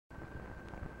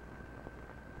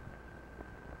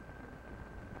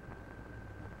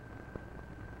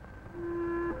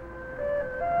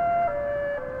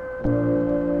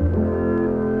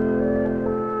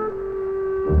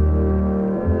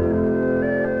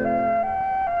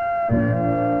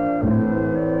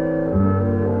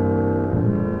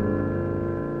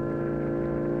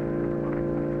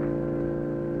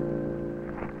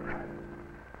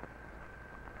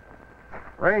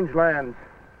Rangelands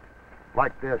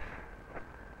like this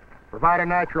provide a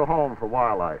natural home for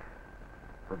wildlife,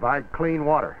 provide clean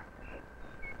water,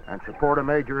 and support a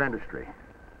major industry,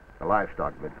 the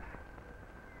livestock business.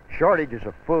 Shortages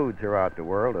of food throughout the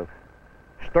world have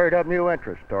stirred up new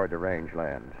interest toward the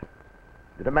rangelands.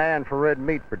 The demand for red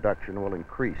meat production will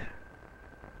increase,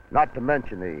 not to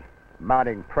mention the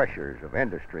mounting pressures of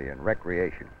industry and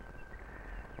recreation.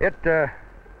 It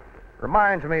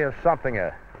reminds me of something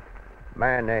a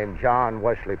man named John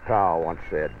Wesley Powell once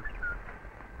said.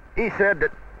 He said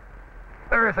that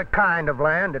there is a kind of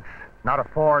land that's not a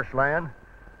forest land,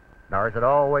 nor is it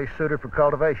always suited for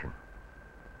cultivation,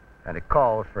 and it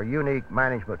calls for unique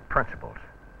management principles.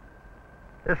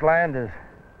 This land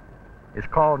is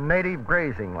called native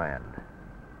grazing land.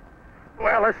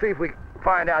 Well, let's see if we can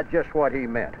find out just what he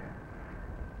meant.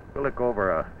 We'll look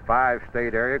over a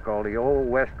 5-state area called the Old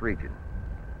West region: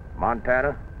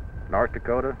 Montana, North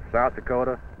Dakota, South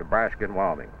Dakota, Nebraska, and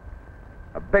Wyoming.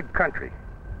 A big country,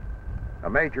 a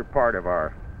major part of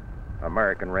our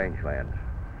American rangelands.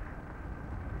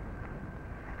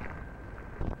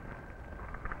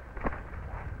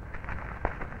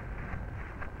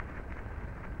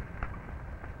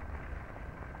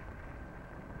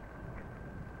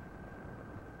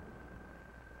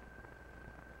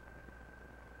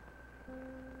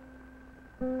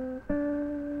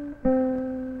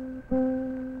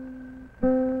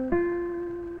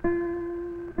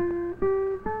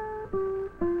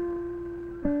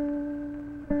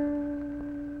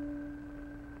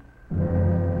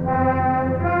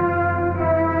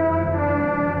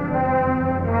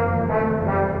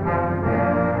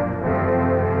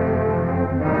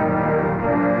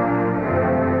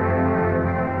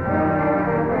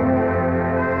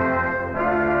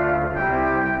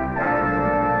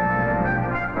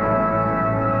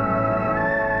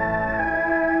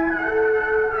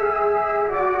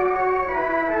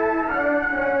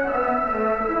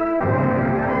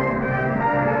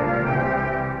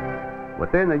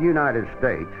 Within the United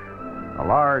States, a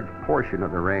large portion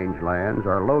of the rangelands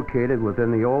are located within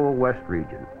the Old West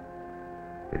region.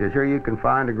 It is here you can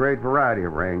find a great variety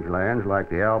of rangelands like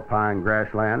the alpine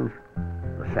grasslands,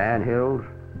 the sandhills,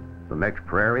 the mixed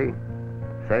prairie,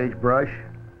 sagebrush,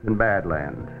 and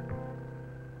badlands.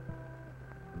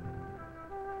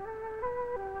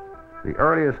 The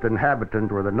earliest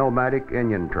inhabitants were the nomadic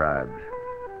Indian tribes.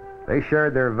 They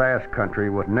shared their vast country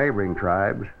with neighboring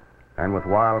tribes and with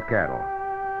wild cattle,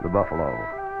 the buffalo,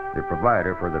 the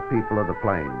provider for the people of the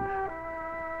plains.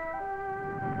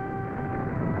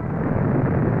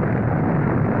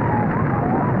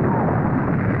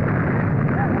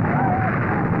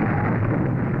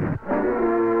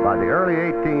 By the early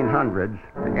 1800s,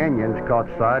 the Indians caught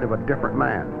sight of a different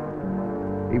man.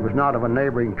 He was not of a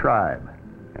neighboring tribe.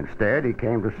 Instead, he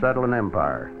came to settle an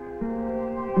empire.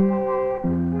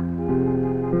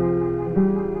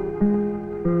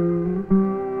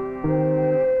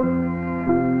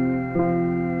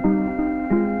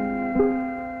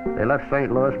 They left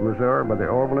St. Louis, Missouri by the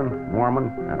Overland,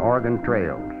 Mormon, and Oregon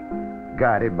trails,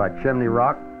 guided by Chimney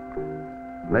Rock,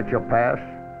 Mitchell Pass,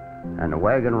 and the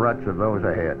wagon ruts of those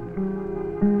ahead.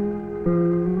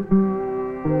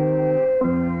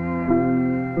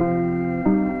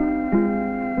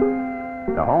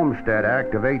 The Homestead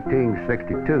Act of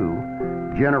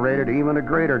 1862 generated even a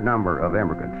greater number of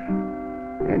immigrants.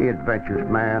 Any adventurous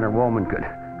man or woman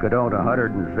could own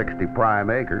 160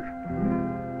 prime acres.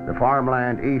 The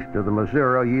farmland east of the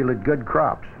Missouri yielded good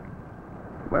crops.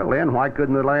 Well then, why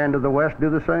couldn't the land of the West do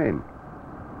the same?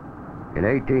 In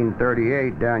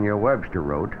 1838, Daniel Webster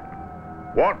wrote,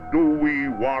 "What do we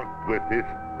want with this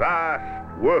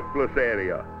vast, worthless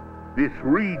area, this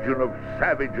region of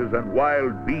savages and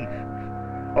wild beasts,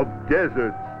 of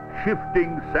deserts,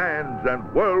 shifting sands, and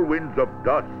whirlwinds of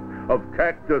dust, of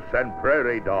cactus and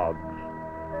prairie dogs?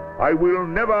 I will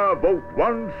never vote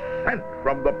 1 cent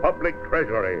from the public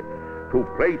treasury to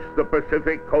place the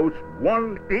Pacific coast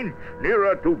 1 inch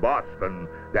nearer to Boston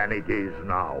than it is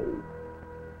now."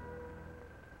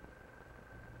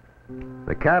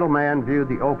 The cattleman viewed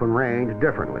the open range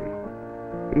differently.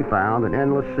 He found an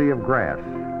endless sea of grass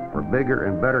for bigger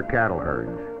and better cattle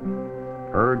herds,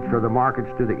 herds for the markets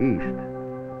to the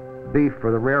east, beef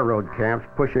for the railroad camps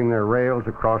pushing their rails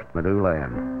across the new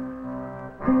land.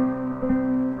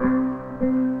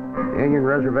 The Indian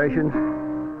reservations,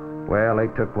 well, they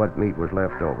took what meat was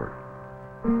left over.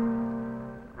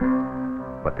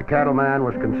 But the cattleman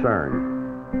was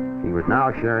concerned. He was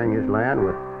now sharing his land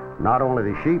with not only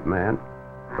the sheep man,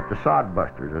 but the sod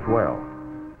busters as well.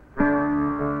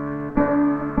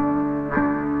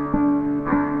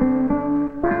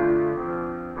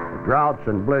 The droughts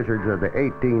and blizzards of the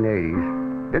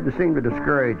 1880s didn't seem to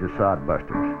discourage the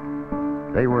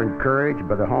sodbusters. They were encouraged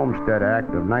by the Homestead Act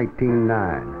of 1909,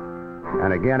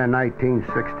 and again in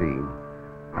 1916,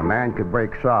 a man could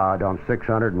break sod on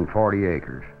 640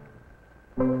 acres.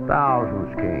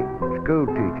 Thousands came, school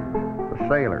teachers, the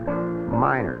sailors,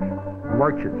 miners,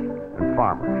 merchants, and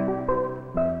farmers,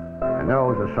 and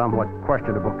those of somewhat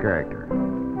questionable character.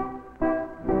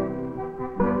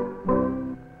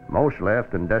 Most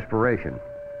left in desperation,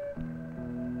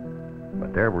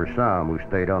 but there were some who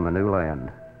stayed on the new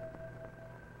land.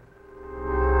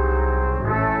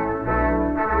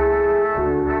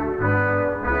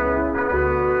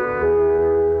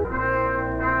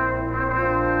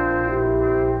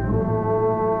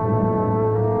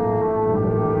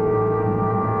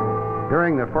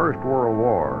 During the First World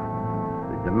War,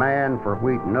 the demand for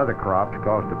wheat and other crops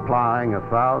caused the plowing of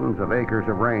thousands of acres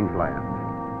of rangelands.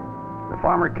 The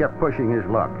farmer kept pushing his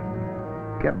luck,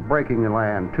 kept breaking the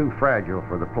land too fragile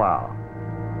for the plow.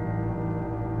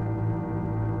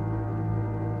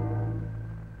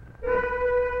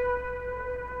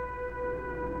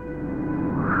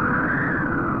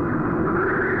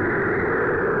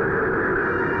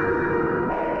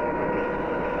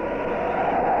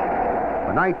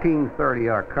 In 1930,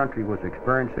 our country was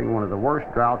experiencing one of the worst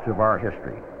droughts of our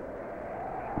history.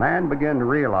 Man began to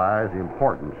realize the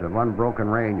importance of unbroken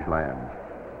rangelands.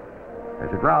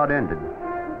 As the drought ended,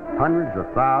 hundreds of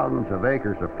thousands of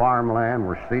acres of farmland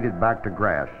were ceded back to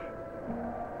grass,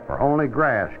 for only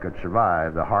grass could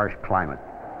survive the harsh climate.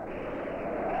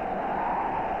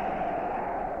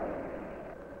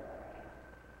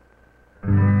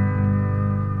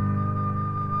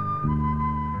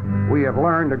 We have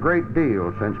learned a great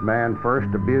deal since man first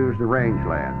abused the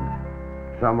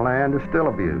rangelands. Some land is still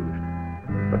abused,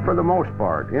 but for the most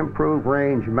part, improved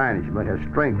range management has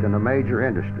strengthened a major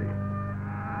industry,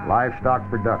 livestock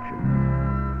production.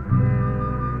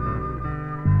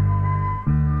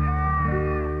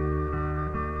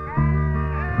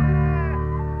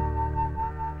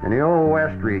 In the Old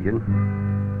West region,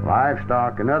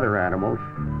 livestock and other animals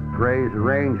graze the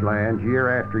rangelands year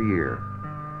after year.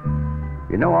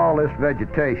 You know, all this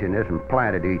vegetation isn't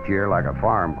planted each year like a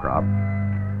farm crop.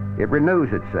 It renews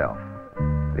itself.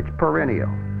 It's perennial.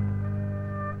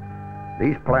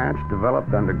 These plants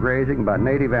developed under grazing by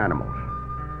native animals.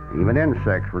 Even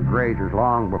insects were grazers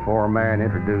long before man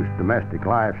introduced domestic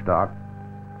livestock.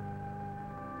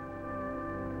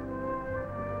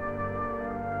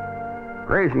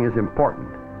 Grazing is important,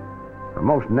 for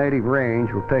most native range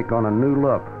will take on a new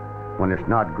look when it's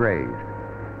not grazed.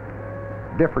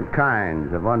 Different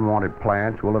kinds of unwanted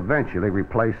plants will eventually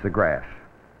replace the grass.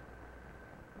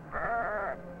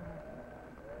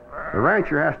 The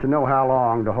rancher has to know how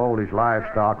long to hold his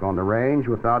livestock on the range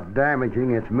without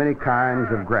damaging its many kinds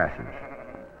of grasses.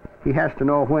 He has to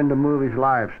know when to move his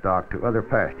livestock to other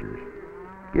pastures.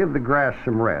 Give the grass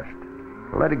some rest.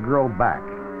 Let it grow back.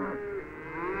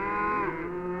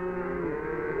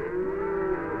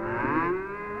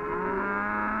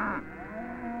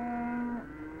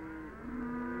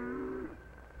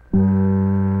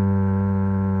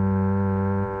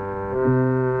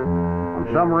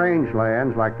 Some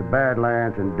rangelands, like the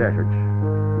Badlands and deserts,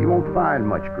 you won't find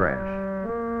much grass.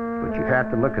 But you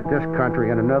have to look at this country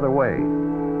in another way.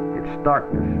 Its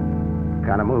starkness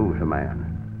kind of moves a man.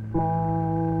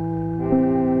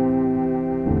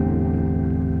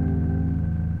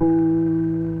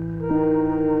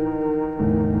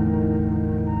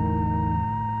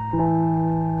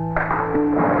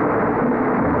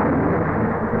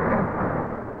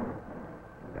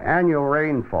 The annual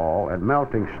rainfall and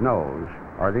melting snows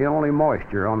are the only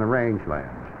moisture on the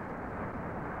rangelands.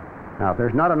 Now, if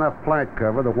there's not enough plant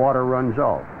cover, the water runs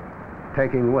off,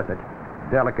 taking with it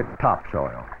delicate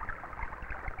topsoil.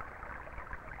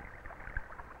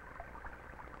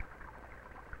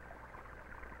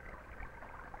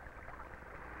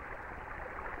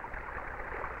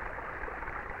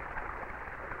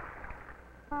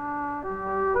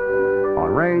 On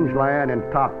rangeland in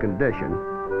top condition,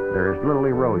 there is little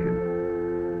erosion.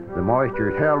 The moisture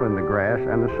is held in the grass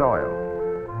and the soil.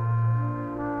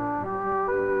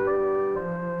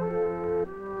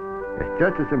 It's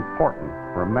just as important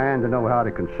for a man to know how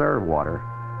to conserve water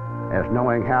as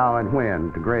knowing how and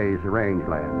when to graze the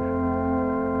rangelands.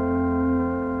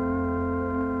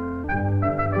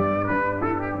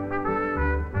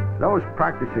 Those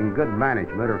practicing good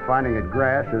management are finding that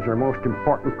grass is their most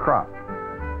important crop.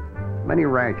 Many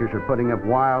ranchers are putting up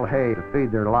wild hay to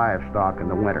feed their livestock in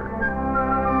the winter.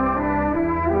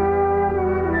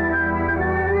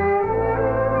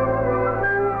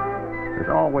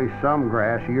 There's always some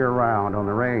grass year-round on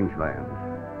the rangelands.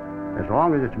 As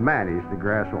long as it's managed, the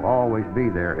grass will always be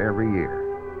there every year.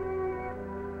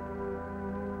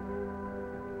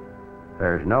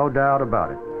 There's no doubt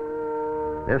about it.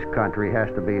 This country has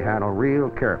to be handled real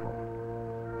careful.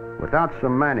 Without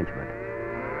some management,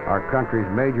 our country's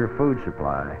major food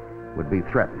supply would be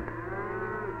threatened.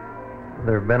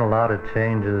 There have been a lot of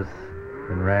changes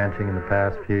in ranching in the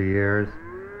past few years.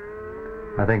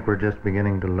 I think we're just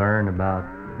beginning to learn about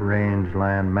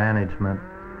rangeland management.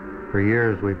 For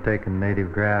years, we've taken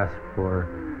native grass for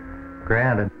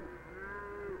granted.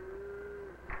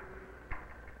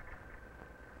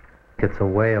 It's a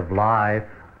way of life,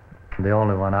 the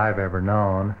only one I've ever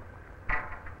known.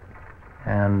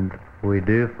 And we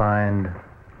do find,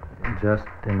 just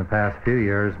in the past few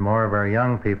years, more of our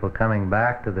young people coming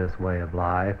back to this way of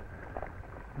life.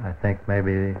 I think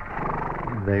maybe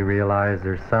they realize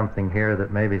there's something here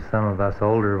that maybe some of us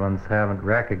older ones haven't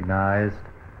recognized,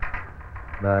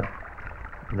 but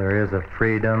there is a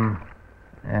freedom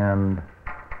and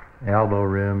elbow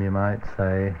room, you might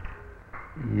say.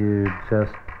 You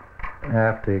just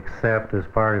have to accept as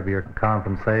part of your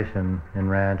compensation in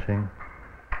ranching.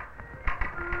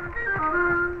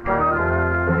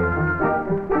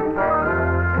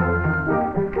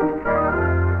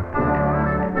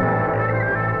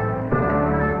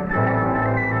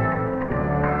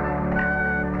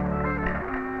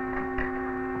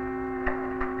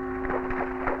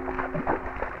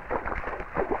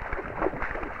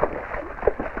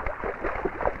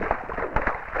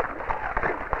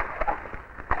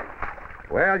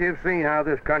 Well, you've seen how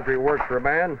this country works for a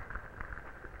man,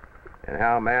 and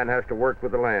how a man has to work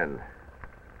with the land.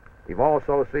 You've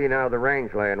also seen how the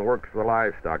rangeland works for the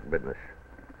livestock business.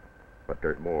 But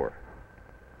there's more.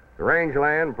 The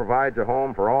rangeland provides a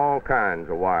home for all kinds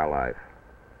of wildlife.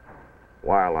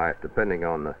 Wildlife depending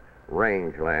on the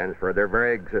rangelands for their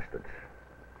very existence.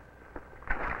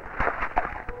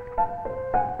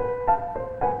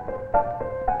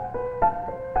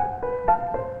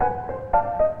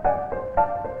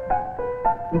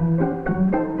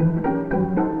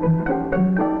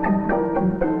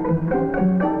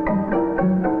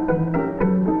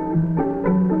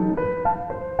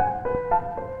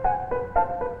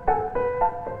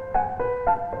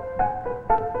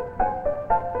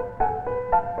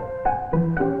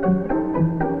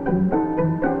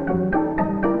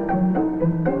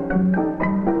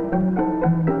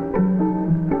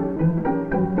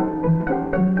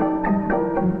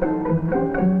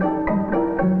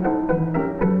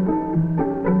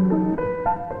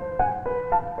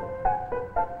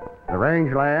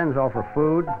 Rangelands offer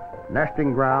food,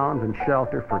 nesting grounds, and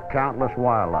shelter for countless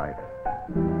wildlife.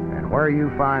 And where you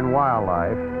find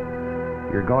wildlife,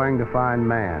 you're going to find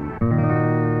man.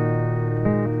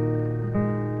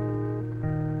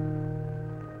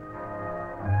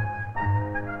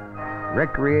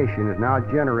 Recreation is now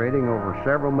generating over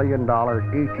several $1 million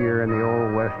each year in the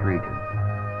Old West region.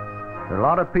 There are a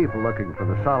lot of people looking for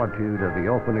the solitude of the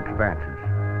open expanses.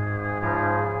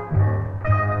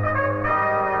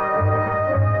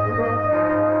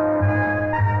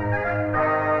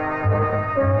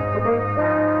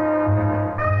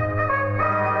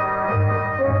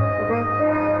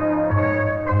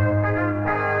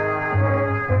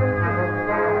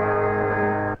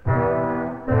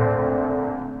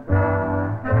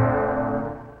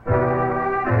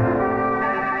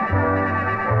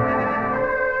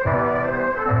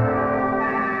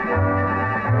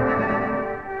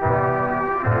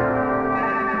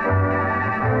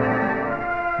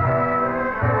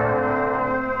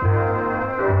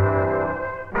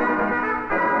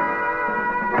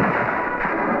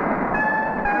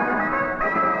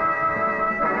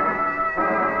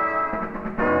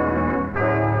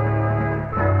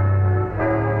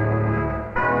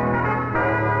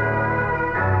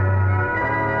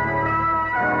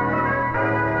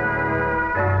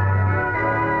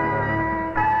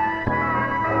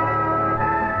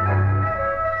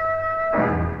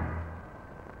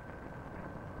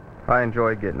 I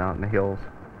enjoy getting out in the hills.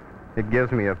 It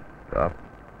gives me a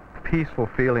peaceful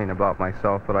feeling about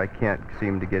myself that I can't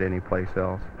seem to get anyplace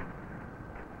else.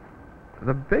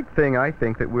 The big thing I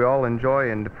think that we all enjoy,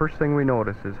 and the first thing we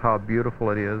notice, is how beautiful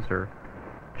it is, or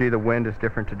gee, the wind is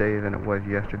different today than it was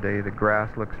yesterday, the grass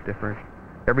looks different.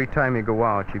 Every time you go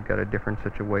out, you've got a different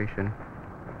situation.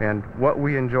 And what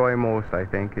we enjoy most, I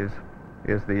think, is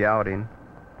the outing,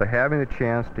 the having the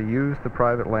chance to use the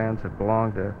private lands that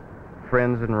belong to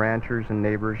friends and ranchers and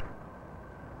neighbors.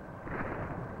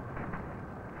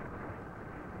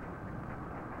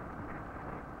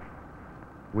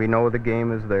 We know the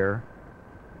game is there,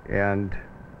 and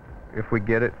if we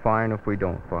get it, fine. If we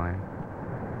don't, fine.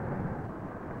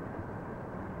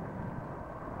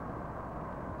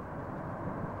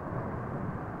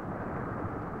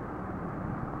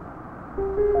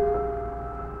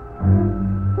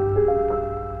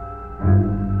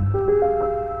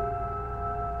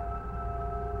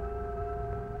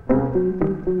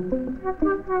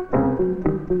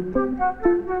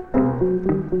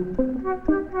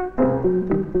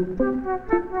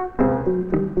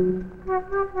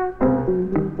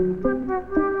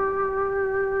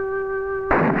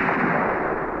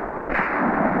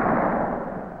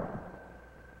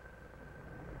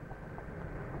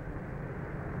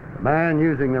 The man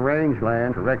using the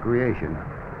rangeland for recreation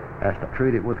has to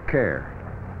treat it with care.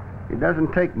 It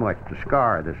doesn't take much to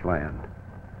scar this land.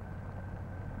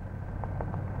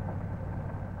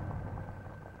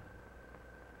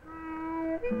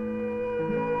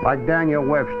 Like Daniel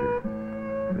Webster,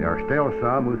 there are still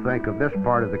some who think of this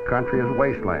part of the country as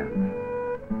wastelands.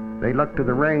 They look to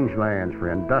the rangelands for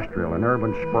industrial and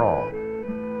urban sprawl.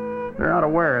 They're not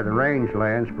aware the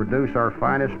rangelands produce our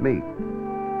finest meat.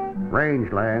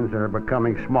 Rangelands that are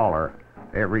becoming smaller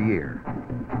every year.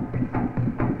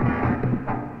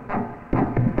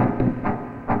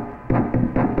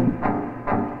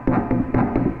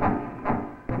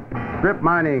 Strip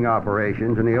mining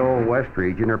operations in the Old West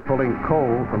region are pulling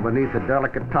coal from beneath the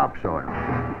delicate topsoil.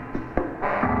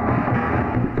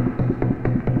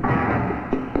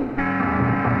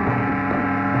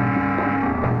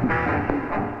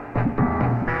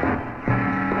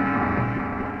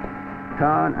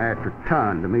 Ton after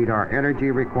ton to meet our energy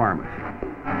requirements.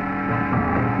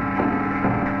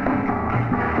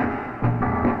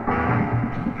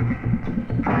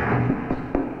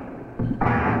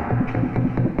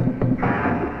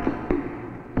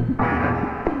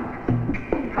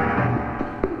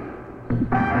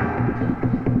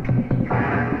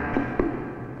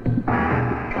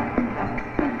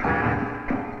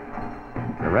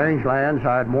 The rangelands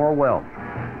hide more wealth,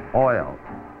 oil,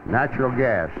 natural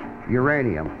gas,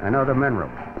 uranium, and other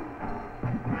minerals.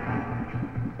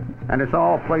 And it's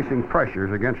all placing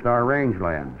pressures against our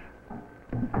rangelands.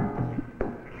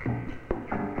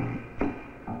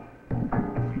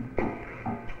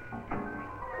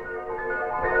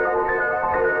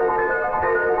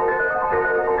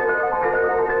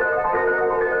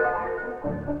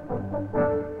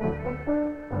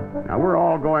 Now we're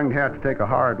all going to have to take a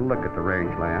hard look at the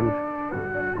rangelands.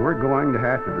 We're going to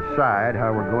have to decide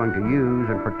how we're going to use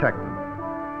and protect them.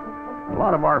 A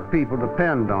lot of our people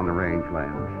depend on the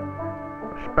rangelands,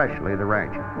 especially the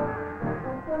rancher.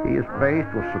 He is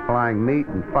faced with supplying meat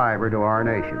and fiber to our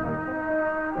nation.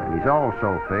 And he's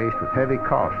also faced with heavy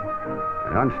costs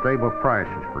and unstable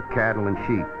prices for cattle and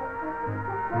sheep.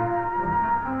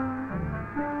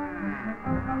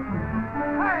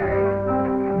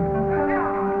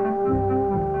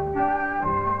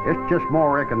 It's just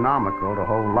more economical to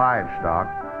hold livestock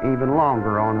even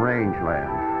longer on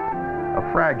rangelands, a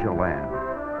fragile land,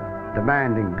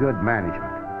 demanding good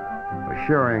management,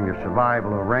 assuring the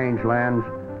survival of rangelands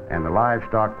and the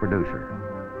livestock producer.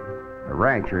 The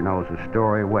rancher knows the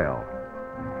story well.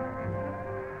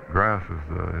 Grass is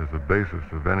the basis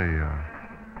of any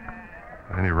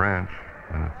ranch,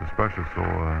 and it's especially so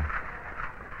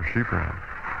for sheep ranch.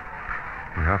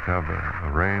 You have to have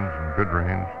a range and good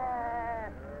range.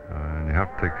 And you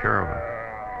have to take care of it.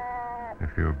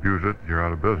 If you abuse it, you're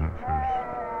out of business.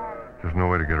 There's just no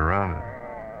way to get around it.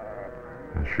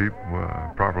 And sheep,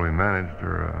 properly managed,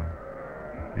 are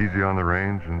easy on the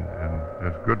range and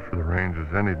as good for the range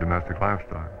as any domestic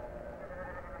livestock.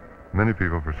 Many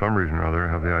people, for some reason or other,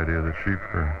 have the idea that sheep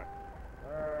are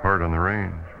hard on the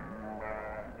range.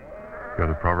 If you have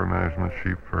the proper management,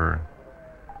 sheep are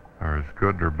as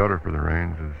good or better for the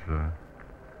range as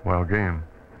wild game.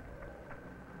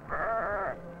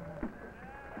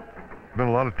 Been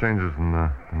a lot of changes in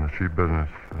the sheep business.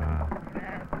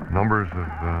 Numbers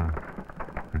have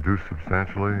reduced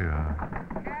substantially.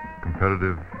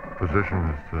 Competitive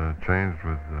position has changed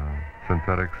with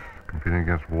synthetics competing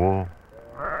against wool.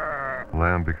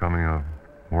 Lamb becoming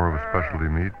more of a specialty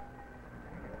meat.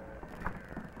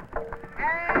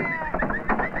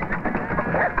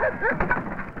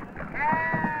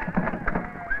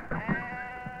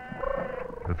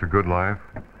 It's a good life.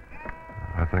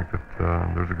 I think that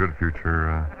there's a good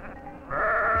future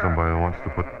for somebody that wants to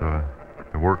put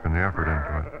the work and the effort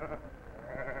into it.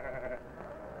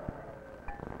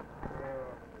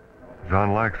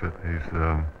 John likes it. He's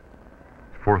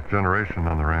fourth generation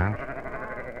on the ranch.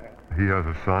 He has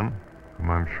a son whom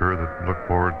I'm sure that look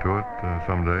forward to it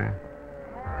someday.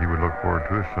 He would look forward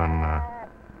to his son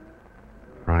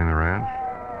running the ranch.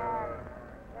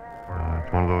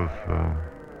 It's one of those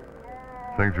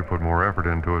things you put more effort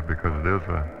into it because it is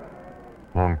a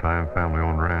long-time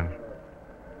family-owned ranch.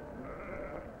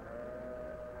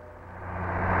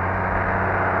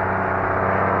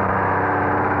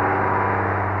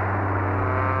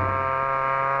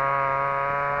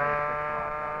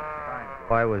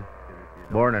 I was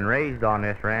born and raised on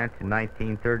this ranch in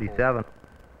 1937.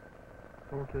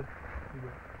 Okay.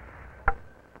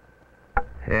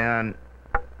 And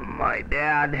my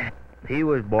dad, he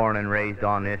was born and raised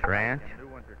on this ranch,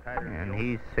 and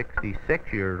he's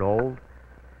 66 years old.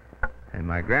 And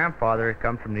my grandfather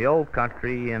come from the old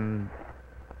country in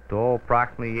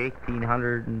approximately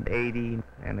 1880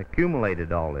 and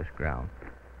accumulated all this ground.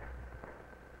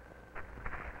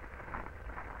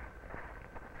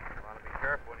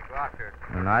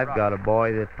 And I've got a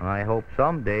boy that I hope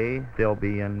someday they'll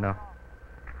be in the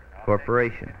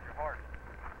corporation.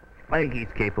 I think he's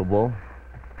capable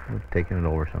of taking it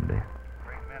over someday.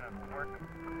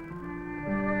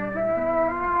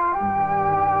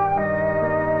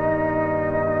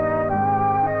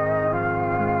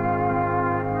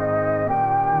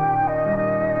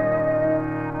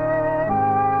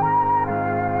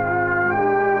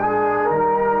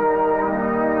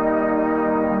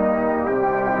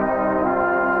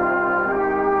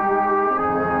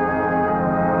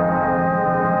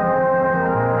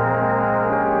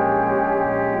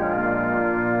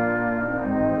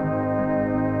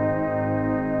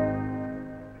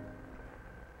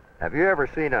 Have you ever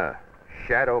seen a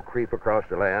shadow creep across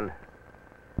the land?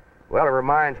 Well, it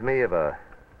reminds me of a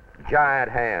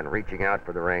giant hand reaching out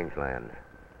for the rangelands.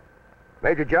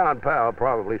 Major John Powell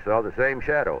probably saw the same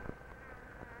shadow,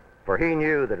 for he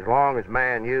knew that as long as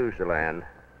man used the land,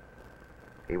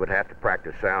 he would have to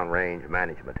practice sound range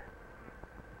management.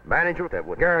 Management that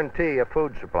would guarantee a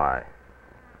food supply,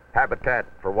 habitat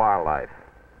for wildlife,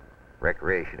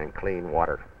 recreation, and clean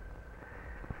water.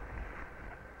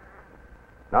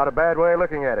 Not a bad way of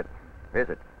looking at it, is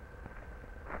it?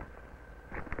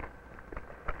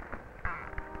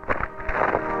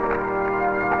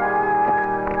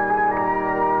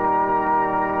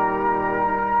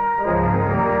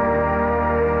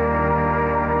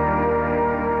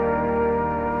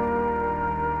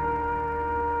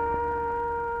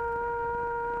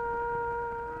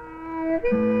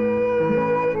 Thank you.